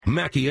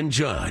Mackey and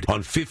Judd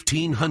on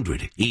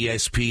 1500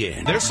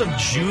 ESPN. There's some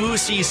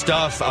juicy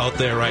stuff out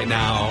there right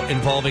now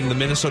involving the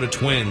Minnesota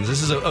Twins.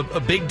 This is a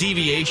big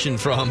deviation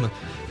from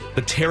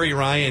the Terry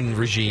Ryan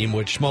regime,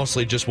 which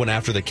mostly just went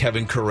after the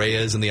Kevin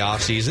Correas in the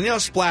offseason.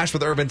 Splash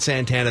with Irvin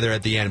Santana there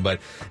at the end. But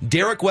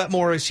Derek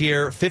Wetmore is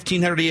here,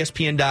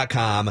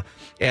 1500ESPN.com,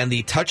 and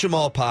the Touch 'Em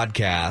All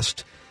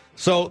podcast.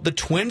 So the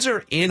Twins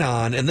are in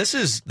on, and this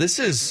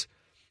is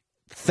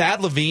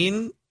Thad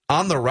Levine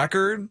on the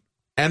record,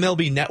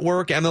 MLB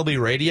Network, MLB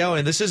Radio,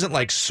 and this isn't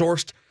like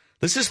sourced.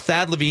 This is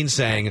Thad Levine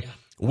saying,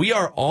 we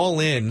are all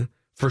in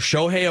for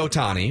Shohei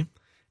Ohtani,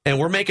 and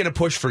we're making a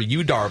push for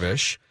Yu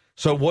Darvish.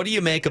 So what do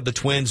you make of the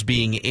Twins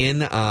being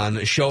in on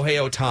Shohei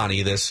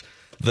Ohtani,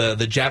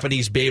 the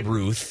Japanese Babe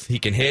Ruth? He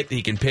can hit,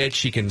 he can pitch,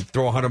 he can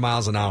throw 100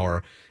 miles an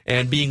hour,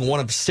 and being one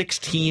of 6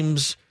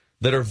 teams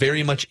that are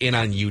very much in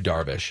on Yu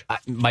Darvish.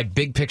 My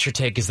big picture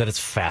take is that it's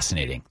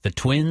fascinating. The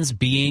Twins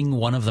being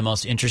one of the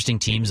most interesting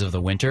teams of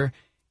the winter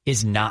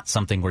is not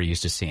something we're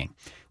used to seeing.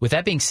 With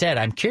that being said,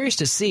 I'm curious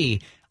to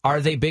see, are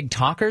they big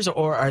talkers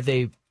or are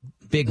they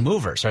big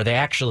movers? Are they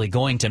actually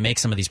going to make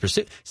some of these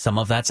pursuits? Some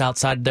of that's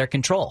outside their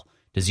control.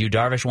 Does Yu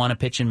Darvish want to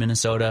pitch in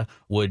Minnesota?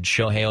 Would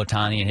Shohei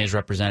Ohtani and his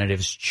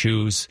representatives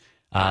choose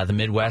the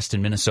Midwest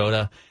and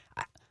Minnesota?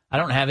 I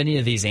don't have any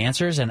of these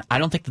answers, and I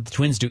don't think that the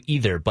Twins do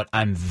either, but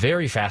I'm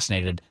very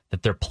fascinated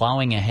that they're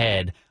plowing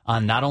ahead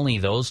on not only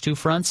those two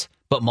fronts,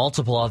 but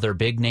multiple other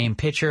big-name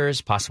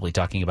pitchers, possibly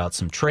talking about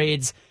some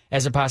trades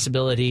as a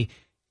possibility.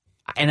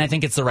 And I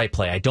think it's the right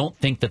play. I don't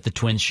think that the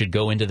Twins should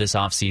go into this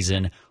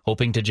offseason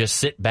hoping to just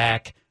sit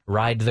back,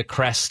 ride the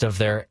crest of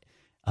their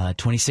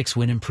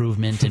 26-win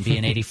improvement and be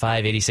an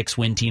 85,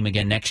 86-win team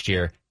again next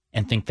year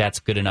and think that's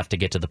good enough to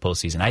get to the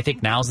postseason. I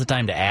think now's the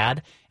time to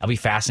add. I'll be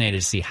fascinated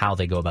to see how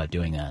they go about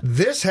doing that.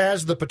 This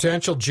has the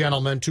potential,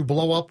 gentlemen, to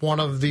blow up one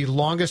of the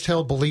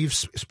longest-held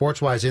beliefs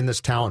sports-wise in this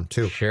town,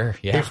 too. Sure,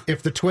 yeah.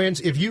 If the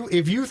Twins, if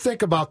you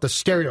think about the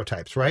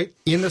stereotypes, right,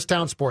 in this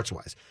town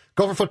sports-wise,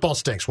 Gopher football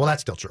stinks. Well,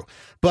 that's still true.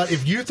 But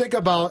if you think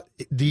about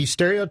the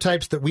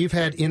stereotypes that we've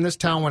had in this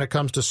town when it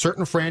comes to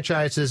certain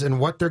franchises and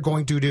what they're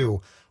going to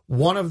do,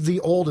 one of the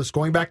oldest,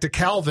 going back to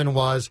Calvin,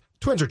 was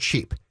Twins are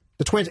cheap.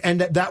 The Twins, and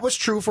that was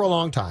true for a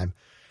long time.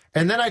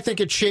 And then I think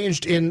it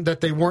changed in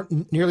that they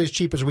weren't nearly as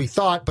cheap as we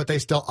thought, but they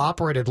still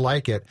operated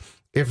like it.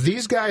 If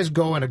these guys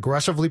go and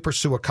aggressively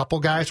pursue a couple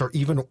guys or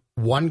even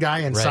one guy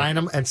and sign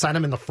them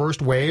in the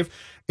first wave,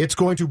 it's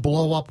going to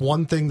blow up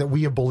one thing that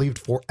we have believed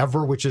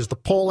forever, which is the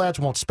poll ads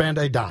won't spend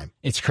a dime.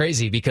 It's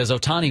crazy because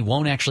Ohtani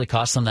won't actually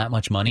cost them that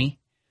much money,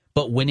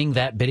 but winning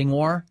that bidding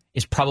war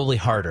is probably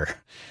harder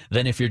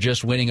than if you're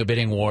just winning a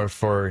bidding war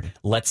for,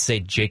 let's say,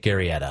 Jake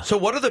Arrieta. So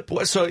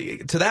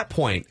to that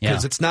point,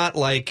 because it's not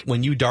like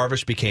when Yu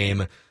Darvish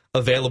became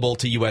available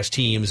to U.S.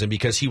 teams and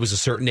because he was a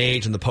certain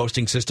age and the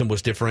posting system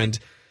was different,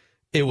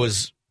 it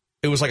was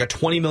like a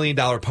 $20 million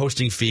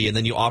posting fee and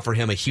then you offer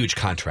him a huge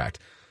contract.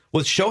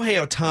 With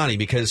Shohei Ohtani,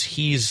 because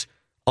he's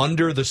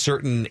under the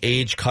certain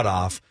age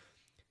cutoff,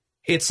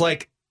 it's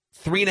like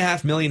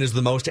 $3.5 million is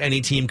the most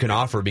any team can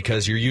offer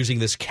because you're using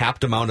this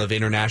capped amount of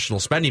international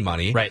spending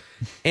money. Right.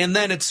 And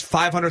then it's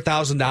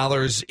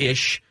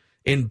 $500,000-ish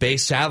in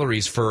base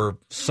salaries for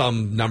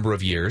some number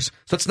of years.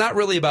 So it's not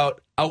really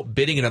about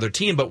outbidding another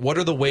team, but what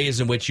are the ways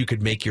in which you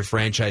could make your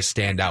franchise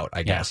stand out,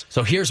 I guess?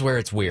 So here's where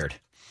it's weird.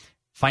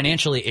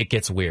 Financially, it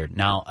gets weird.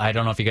 Now, I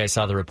don't know if you guys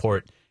saw the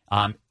report.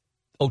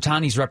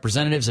 Ohtani's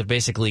representatives have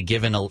basically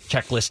given a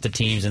checklist to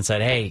teams and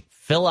said, hey,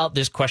 fill out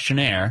this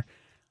questionnaire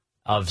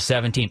of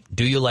 17.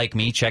 Do you like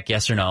me? Check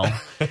yes or no.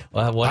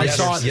 I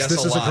saw this.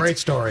 This is a great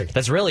story.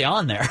 That's really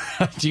on there.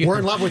 We're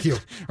in love with you.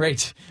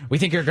 Right. We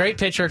think you're a great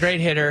pitcher, a great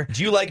hitter.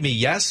 Do you like me?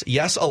 Yes.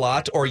 Yes a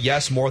lot, or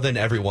yes more than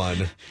everyone?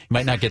 You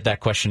might not get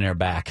that questionnaire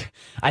back.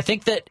 I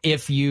think that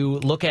if you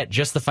look at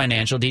just the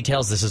financial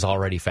details, this is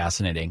already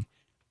fascinating.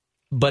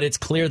 But it's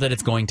clear that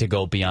it's going to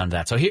go beyond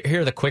that. So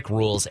here are the quick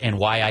rules and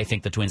why I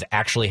think the Twins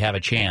actually have a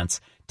chance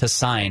to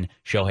sign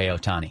Shohei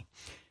Ohtani.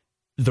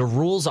 The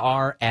rules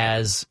are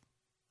as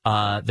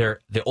they're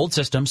the old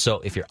system.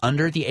 So if you're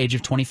under the age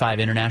of 25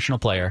 international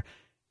player,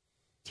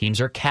 teams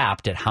are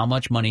capped at how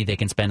much money they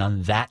can spend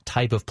on that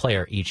type of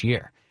player each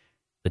year.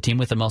 The team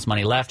with the most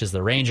money left is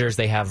the Rangers.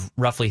 They have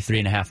roughly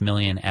 $3.5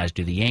 million, as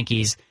do the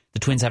Yankees. The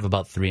Twins have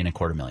about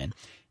 $3.25 million.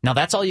 Now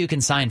that's all you can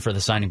sign for the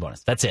signing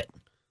bonus. That's it.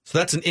 So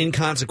that's an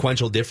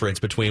inconsequential difference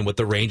between what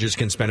the Rangers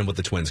can spend and what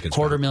the Twins can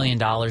spend.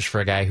 $250,000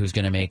 for a guy who's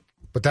going to make.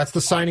 But that's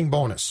the signing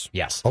bonus.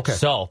 Yes. Okay.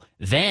 So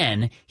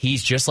then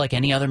he's just like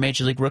any other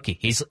major league rookie.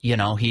 He's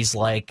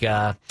like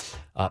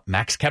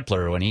Max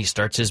Kepler when he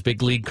starts his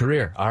big league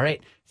career. All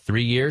right,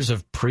 3 years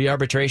of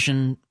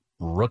pre-arbitration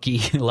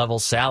rookie level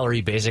salary,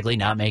 basically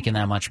not making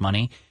that much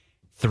money.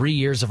 3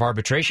 years of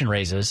arbitration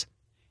raises,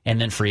 and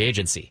then free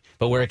agency.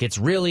 But where it gets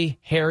really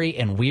hairy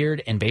and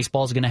weird, and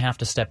baseball's going to have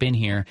to step in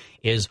here,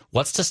 is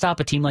what's to stop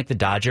a team like the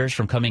Dodgers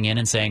from coming in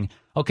and saying,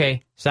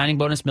 okay, signing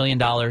bonus $1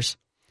 million,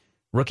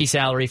 rookie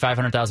salary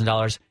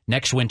 $500,000,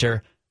 next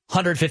winter,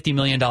 $150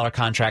 million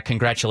contract,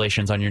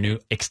 congratulations on your new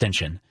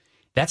extension.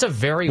 That's a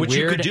very Which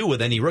weird, you could do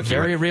with any rookie.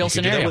 very real you could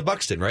scenario. do that with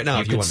Buxton right now.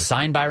 You if could you wanted.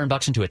 sign Byron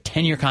Buxton to a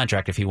 10-year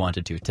contract if he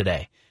wanted to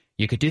today.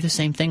 You could do the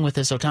same thing with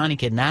this Ohtani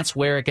kid, and that's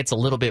where it gets a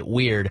little bit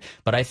weird.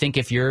 But I think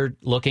if you're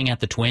looking at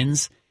the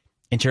Twins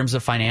in terms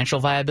of financial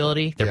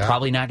viability, they're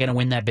probably not going to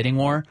win that bidding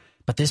war.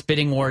 But this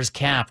bidding war is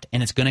capped,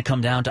 and it's going to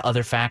come down to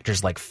other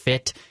factors like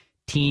fit,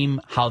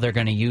 team, how they're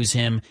going to use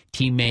him,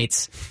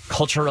 teammates,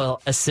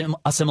 cultural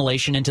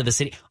assimilation into the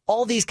city,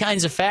 all these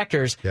kinds of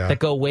factors that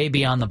go way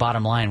beyond the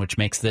bottom line, which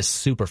makes this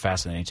super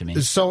fascinating to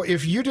me. So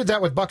if you did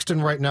that with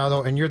Buxton right now,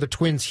 though, and you're the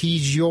Twins,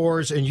 he's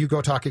yours, and you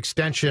go talk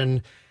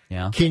extension,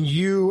 can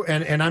you,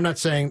 and I'm not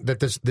saying that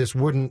this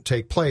wouldn't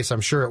take place,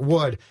 I'm sure it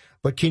would,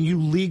 but can you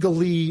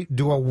legally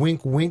do a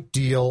wink-wink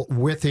deal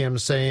with him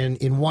saying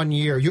in 1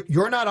 year,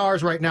 you're not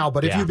ours right now,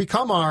 but if you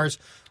become ours,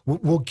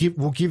 we'll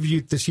give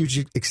you this huge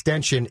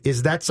extension.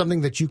 Is that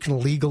something that you can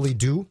legally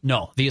do?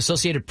 No. The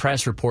Associated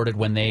Press reported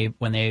when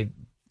they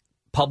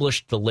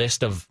published the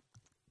list of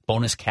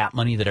bonus cap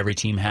money that every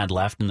team had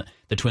left, and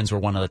the Twins were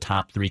one of the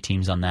top 3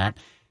 teams on that,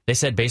 they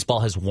said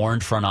baseball has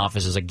warned front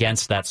offices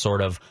against that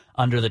sort of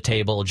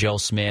under-the-table Joe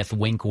Smith,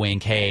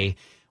 wink-wink, hey,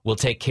 we'll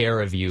take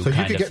care of you. So you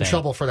could get in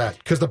trouble for that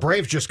because the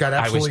Braves just got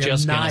absolutely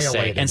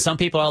annihilated. And some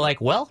people are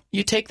like, well,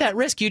 you take that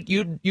risk.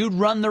 You'd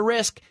run the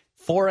risk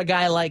for a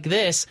guy like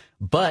this,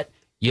 but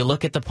you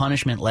look at the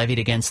punishment levied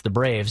against the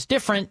Braves.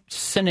 Different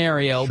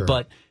scenario,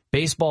 but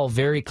baseball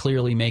very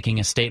clearly making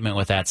a statement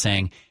with that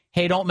saying,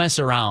 hey, don't mess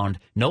around.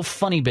 No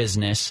funny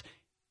business.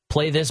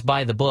 Play this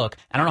by the book.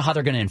 I don't know how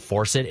they're going to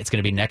enforce it. It's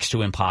going to be next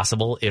to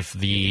impossible if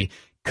the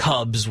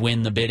Cubs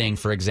win the bidding,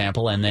 for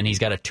example, and then he's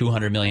got a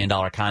 $200 million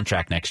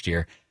contract next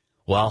year.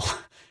 Well,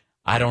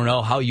 I don't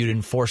know how you'd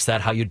enforce that,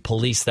 how you'd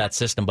police that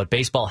system, but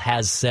baseball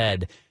has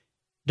said,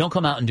 don't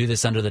come out and do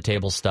this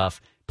under-the-table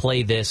stuff.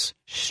 Play this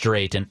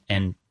straight,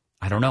 and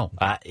I don't know.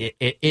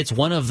 It's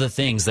one of the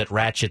things that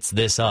ratchets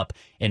this up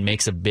and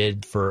makes a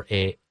bid for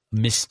a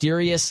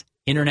mysterious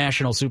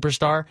international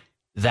superstar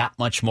that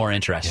much more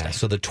interesting. Yeah,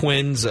 so the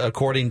Twins,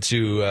 according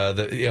to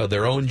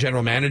their own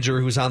general manager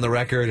who's on the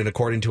record, and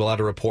according to a lot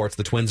of reports,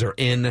 the Twins are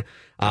in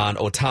on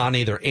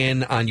Ohtani. They're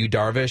in on Yu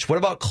Darvish. What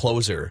about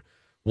closer?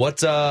 What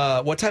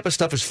type of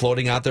stuff is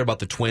floating out there about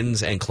the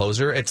Twins and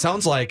closer? It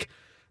sounds like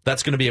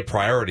that's going to be a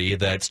priority,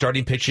 that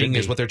starting pitching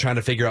is what they're trying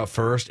to figure out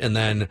first, and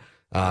then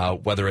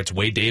whether it's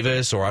Wade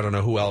Davis or I don't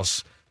know who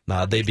else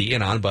they'd be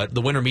in on. But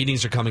the winter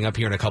meetings are coming up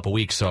here in a couple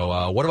weeks.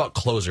 So what about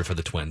closer for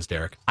the Twins,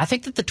 Derek? I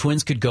think that the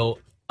Twins could go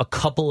a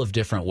couple of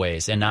different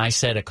ways. And I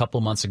said a couple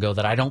months ago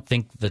that I don't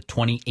think the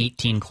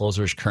 2018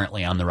 closer is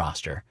currently on the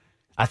roster.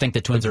 I think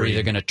the Twins are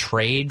either going to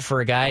trade for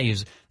a guy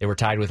they were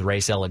tied with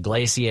Raisel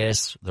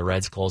Iglesias, the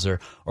Reds closer,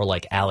 or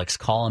like Alex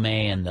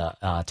Colomé and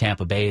the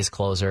Tampa Bay's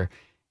closer.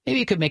 Maybe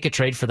you could make a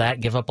trade for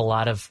that, give up a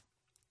lot of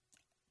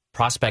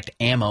prospect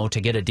ammo to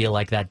get a deal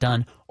like that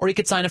done. Or you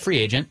could sign a free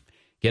agent,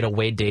 get a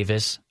Wade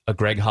Davis, a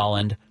Greg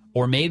Holland,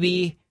 or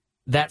maybe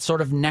that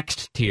sort of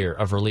next tier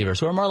of relievers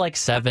who are more like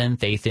 7th,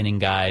 8th inning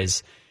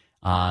guys.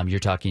 You're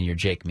talking your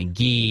Jake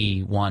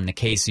McGee, Juan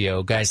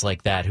Nicasio, guys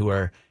like that who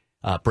are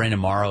Brandon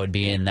Morrow would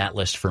be in that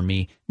list for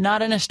me.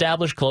 Not an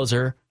established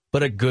closer,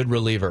 but a good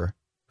reliever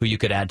who you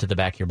could add to the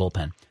back of your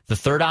bullpen. The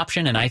third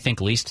option, and I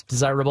think least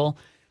desirable,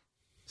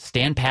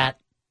 stand pat,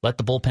 let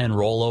the bullpen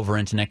roll over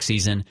into next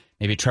season.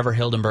 Maybe Trevor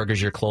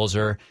Hildenberger's your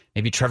closer.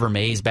 Maybe Trevor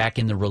May's back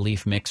in the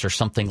relief mix or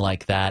something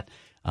like that.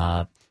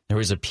 There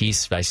was a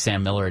piece by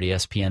Sam Miller at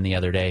ESPN the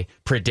other day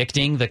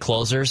predicting the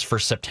closers for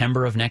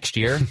September of next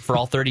year for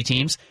all 30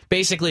 teams.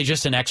 Basically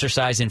just an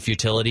exercise in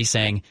futility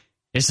saying,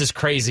 this is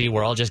crazy.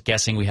 We're all just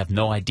guessing. We have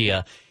no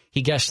idea.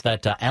 He guessed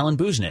that Alan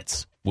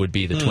Buznitz would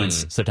be the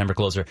Twins' September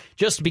closer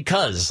just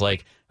because,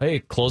 like, hey,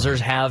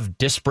 closers have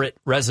disparate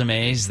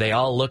resumes. They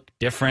all look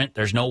different.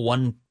 There's no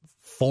one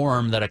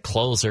form that a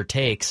closer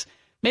takes.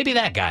 Maybe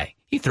that guy.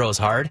 He throws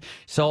hard.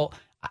 So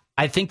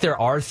I think there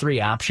are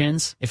 3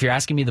 options. If you're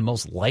asking me the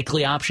most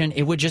likely option,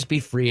 it would just be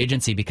free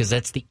agency because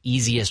that's the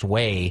easiest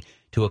way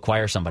to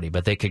acquire somebody.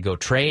 But they could go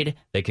trade,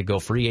 they could go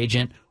free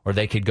agent, or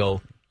they could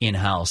go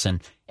in-house.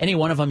 And any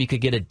one of them, you could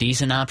get a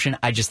decent option.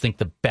 I just think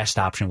the best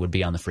option would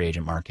be on the free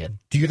agent market.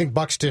 Do you think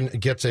Buxton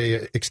gets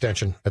a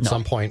extension at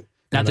some point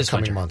in the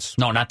coming months?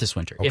 No, not this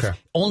winter. Okay.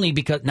 Only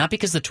because, not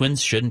because the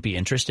Twins shouldn't be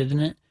interested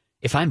in it.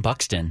 If I'm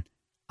Buxton,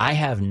 I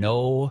have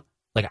no,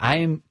 like,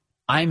 I'm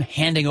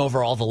handing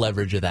over all the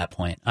leverage at that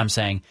point. I'm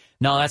saying,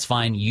 no, that's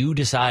fine. You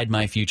decide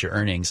my future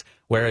earnings.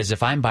 Whereas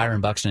if I'm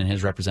Byron Buxton and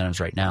his representatives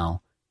right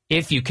now,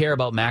 if you care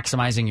about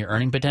maximizing your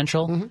earning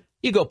potential,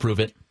 you go prove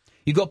it.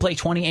 You go play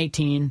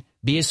 2018,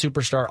 be a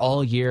superstar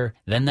all year.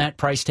 Then that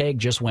price tag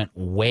just went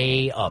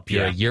way up.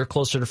 You're a year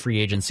closer to free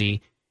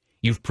agency.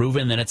 You've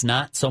proven that it's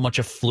not so much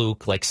a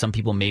fluke like some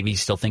people maybe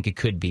still think it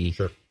could be.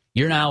 Sure.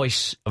 You're now a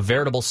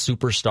veritable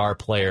superstar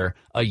player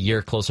a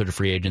year closer to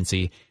free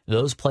agency.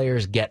 Those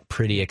players get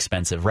pretty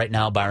expensive. Right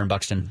now, Byron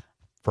Buxton,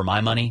 for my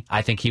money,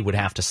 I think he would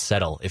have to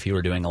settle if he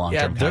were doing a long-term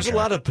contract. There's a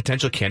lot of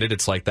potential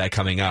candidates like that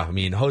coming up. I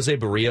mean, Jose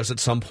Barrios at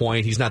some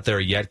point, he's not there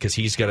yet because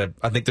he's got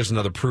I think there's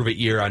another prove-it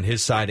year on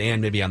his side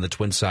and maybe on the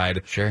Twins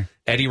side. Sure.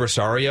 Eddie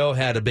Rosario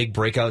had a big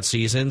breakout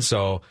season,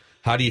 so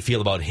How do you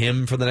feel about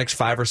him for the next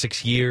 5 or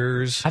 6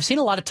 years? I've seen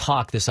a lot of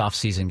talk this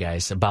offseason,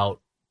 guys,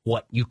 about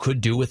what you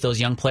could do with those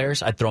young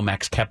players. I'd throw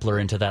Max Kepler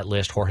into that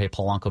list, Jorge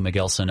Polanco,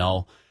 Miguel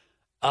Sano.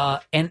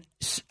 And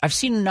I've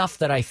seen enough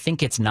that I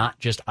think it's not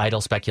just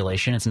idle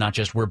speculation. It's not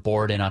just we're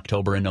bored in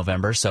October and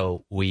November,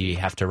 so we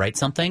have to write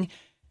something.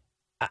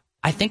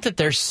 I think that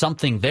there's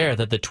something there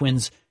that the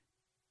Twins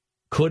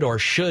could or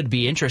should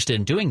be interested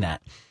in doing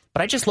that.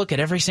 But I just look at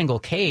every single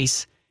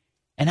case,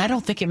 and I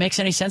don't think it makes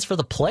any sense for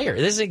the player.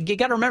 You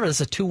got to remember, this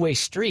is a two-way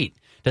street.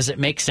 Does it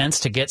make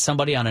sense to get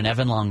somebody on an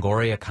Evan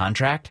Longoria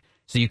contract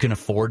so you can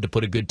afford to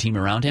put a good team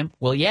around him?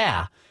 Well,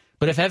 yeah.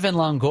 But if Evan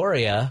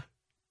Longoria,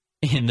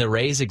 in the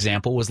Rays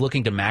example, was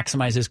looking to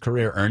maximize his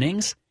career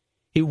earnings,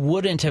 he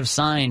wouldn't have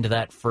signed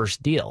that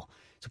first deal.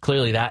 So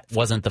clearly that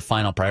wasn't the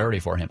final priority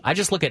for him. I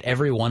just look at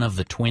every one of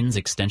the Twins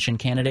extension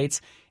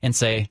candidates and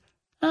say,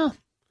 oh,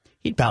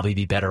 he'd probably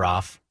be better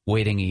off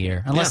waiting a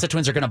year. Unless the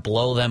Twins are going to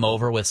blow them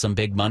over with some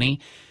big money.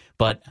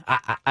 But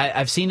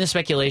I've seen the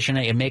speculation.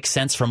 It makes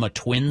sense from a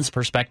Twins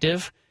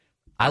perspective.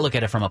 I look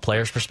at it from a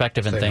player's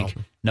perspective and think,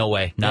 no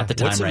way, not the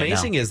time right now. What's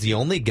amazing is the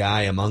only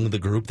guy among the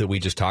group that we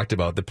just talked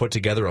about that put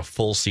together a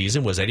full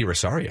season was Eddie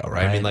Rosario,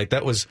 right? I mean, like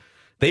that was...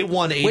 They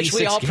won 86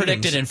 Which we all games.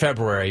 Predicted in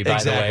February,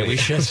 by the way. We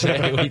should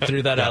say we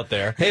threw that out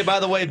there. Hey, by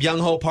the way,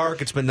 Byung-Ho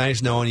Park, it's been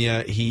nice knowing you.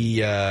 He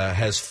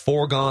has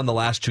foregone the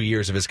last 2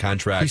 years of his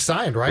contract. He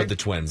signed, right? With the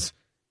Twins.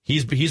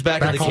 He's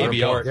back in the home.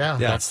 KBO. Yeah,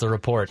 that's the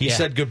report. He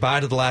said goodbye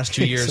to the last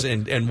 2 years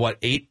and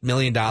what, $8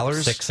 million?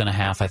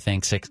 6.5, I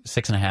think.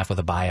 Six and a half with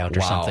a buyout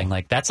or something.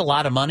 Like that's a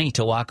lot of money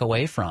to walk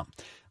away from.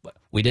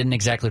 We didn't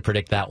exactly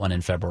predict that one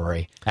in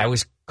February. I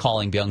was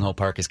calling Byung-Ho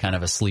Park as kind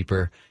of a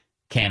sleeper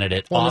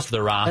candidate off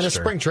the roster. And the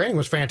spring training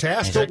was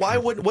fantastic. So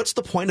what's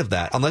the point of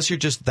that? Unless you're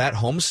just that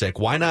homesick,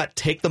 why not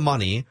take the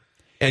money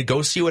and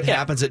go see what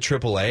happens at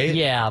AAA?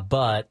 Yeah,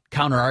 but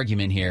counter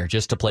argument here,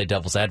 just to play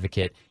devil's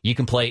advocate, you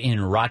can play in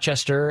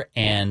Rochester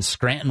and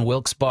Scranton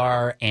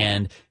Wilkes-Barre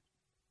and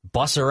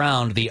bus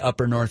around the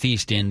upper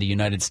Northeast in the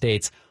United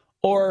States,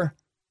 or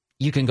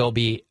you can go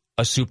be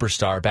a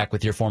superstar back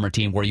with your former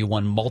team where you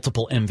won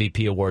multiple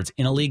MVP awards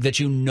in a league that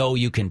you know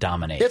you can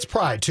dominate. It's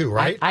pride too,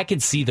 right? I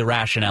could see the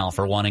rationale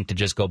for wanting to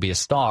just go be a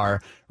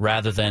star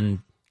rather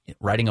than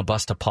riding a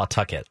bus to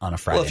Pawtucket on a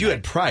Friday Well, if you night.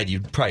 had pride,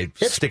 you'd probably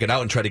stick it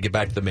out and try to get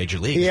back to the major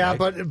leagues. Yeah,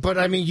 right? but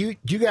I mean,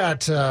 you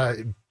got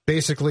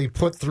basically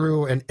put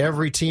through, and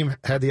every team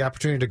had the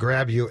opportunity to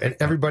grab you, and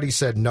everybody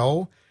said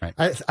no. Right.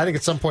 I think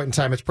at some point in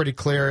time, it's pretty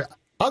clear.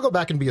 I'll go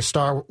back and be a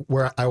star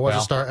where I was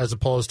a star, as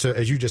opposed to,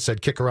 as you just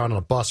said, kick around on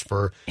a bus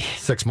for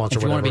 6 months or whatever it is.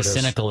 If you want to be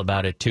cynical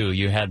about it, too,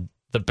 you had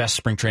the best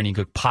spring training you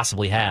could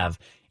possibly have,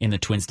 and the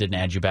Twins didn't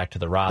add you back to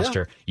the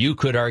roster. Yeah. You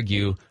could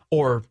argue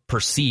or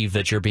perceive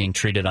that you're being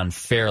treated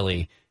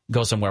unfairly.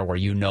 Go somewhere where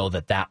you know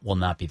that will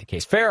not be the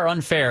case. Fair or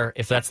unfair,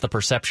 if that's the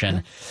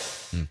perception,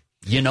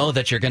 you know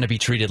that you're going to be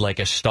treated like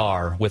a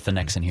star with the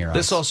Nixon Heroes.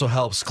 This also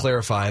helps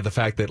clarify the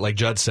fact that, like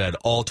Judd said,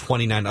 all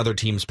 29 other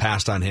teams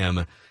passed on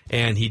him,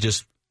 and he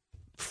just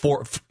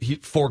he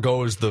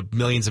foregoes the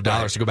millions of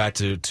dollars to go back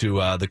to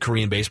the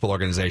Korean baseball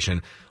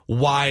organization.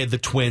 Why the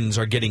Twins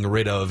are getting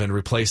rid of and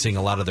replacing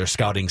a lot of their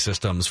scouting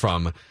systems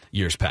from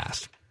years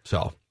past.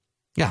 So,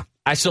 yeah.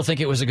 I still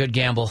think it was a good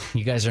gamble.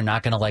 You guys are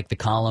not going to like the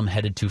column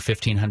headed to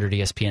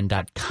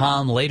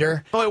 1500ESPN.com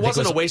later. Oh, it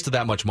wasn't a waste of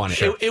that much money.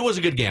 Sure. It was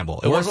a good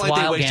gamble. It wasn't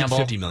like they wasted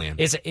 $50 million.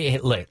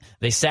 Look,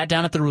 they sat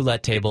down at the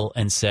roulette table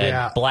and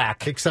said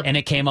black, and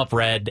it came up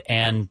red,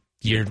 and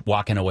you're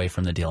walking away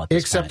from the deal at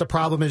this Except point. the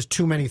problem is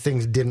too many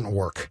things didn't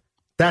work.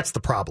 That's the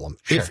problem.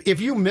 Sure. If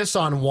you miss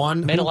on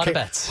one, made a lot of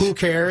bets. Who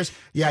cares?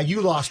 Yeah,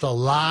 you lost a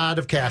lot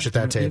of cash at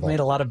that table. You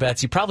made a lot of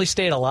bets. You probably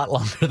stayed a lot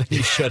longer than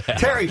you should have.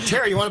 Terry,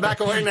 you want to back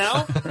away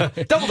now?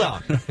 Double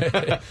down.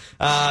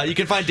 You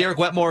can find Derek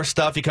Wetmore's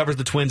stuff. He covers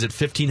the Twins at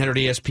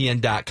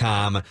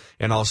 1500ESPN.com,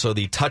 and also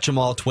the Touch 'Em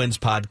All Twins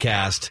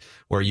podcast,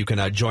 where you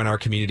can join our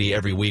community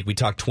every week. We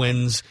talk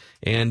Twins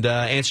and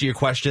answer your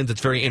questions.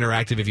 It's very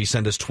interactive. If you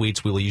send us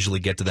tweets, we will usually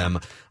get to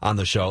them on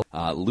the show.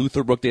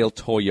 Luther Brookdale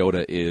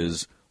Toyota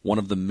is one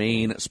of the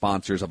main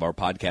sponsors of our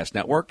podcast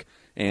network,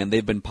 and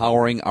they've been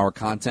powering our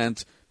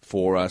content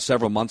for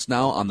several months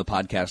now on the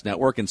podcast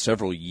network and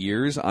several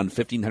years on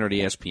 1500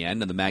 ESPN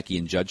and the Mackey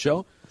and Judd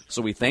Show.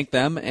 So we thank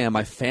them, and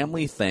my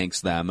family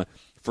thanks them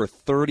for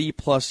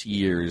 30-plus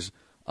years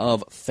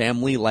of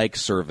family-like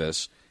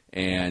service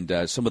and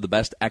some of the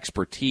best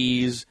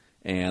expertise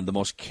and the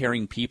most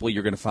caring people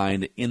you're going to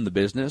find in the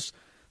business.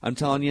 I'm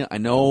telling you, I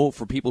know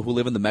for people who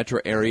live in the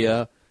metro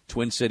area,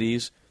 Twin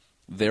Cities,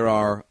 there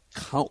are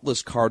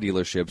countless car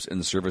dealerships in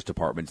the service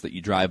departments that you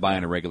drive by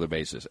on a regular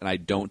basis, and I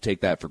don't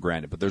take that for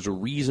granted. But there's a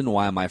reason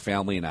why my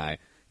family and I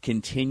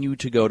continue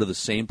to go to the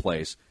same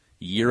place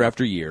year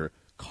after year,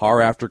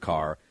 car after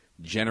car,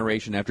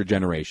 generation after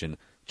generation.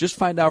 Just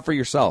find out for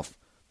yourself.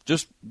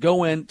 Just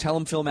go in, tell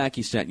them Phil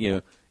Mackey sent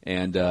you,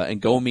 and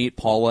go meet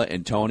Paula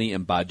and Tony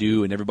and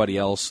Badu and everybody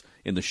else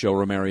in the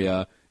showroom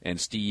area, and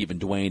Steve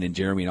and Dwayne and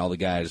Jeremy and all the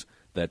guys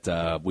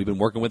that we've been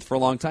working with for a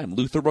long time.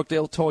 Luther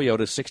Brookdale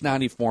Toyota,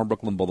 694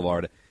 Brooklyn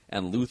Boulevard,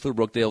 and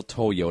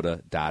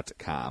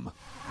LutherBrookdaleToyota.com.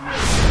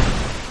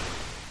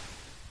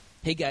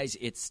 Hey guys,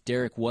 it's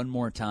Derek one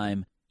more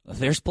time.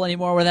 There's plenty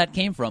more where that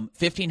came from.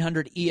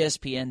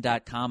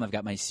 1500ESPN.com. I've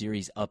got my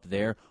series up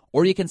there.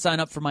 Or you can sign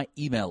up for my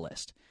email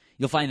list.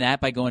 You'll find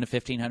that by going to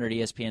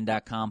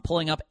 1500ESPN.com,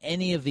 pulling up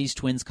any of these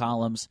Twins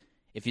columns.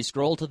 If you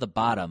scroll to the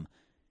bottom,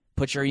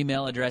 put your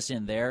email address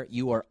in there,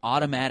 you are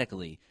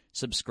automatically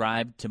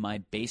subscribed to my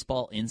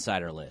Baseball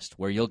Insider list,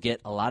 where you'll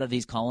get a lot of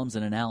these columns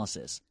and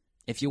analysis.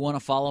 If you want to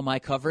follow my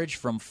coverage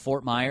from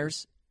Fort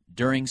Myers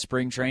during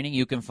spring training,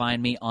 you can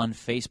find me on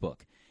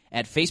Facebook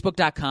at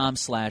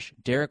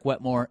facebook.com/Derek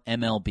Wetmore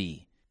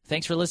MLB.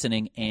 Thanks for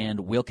listening,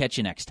 and we'll catch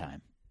you next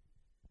time.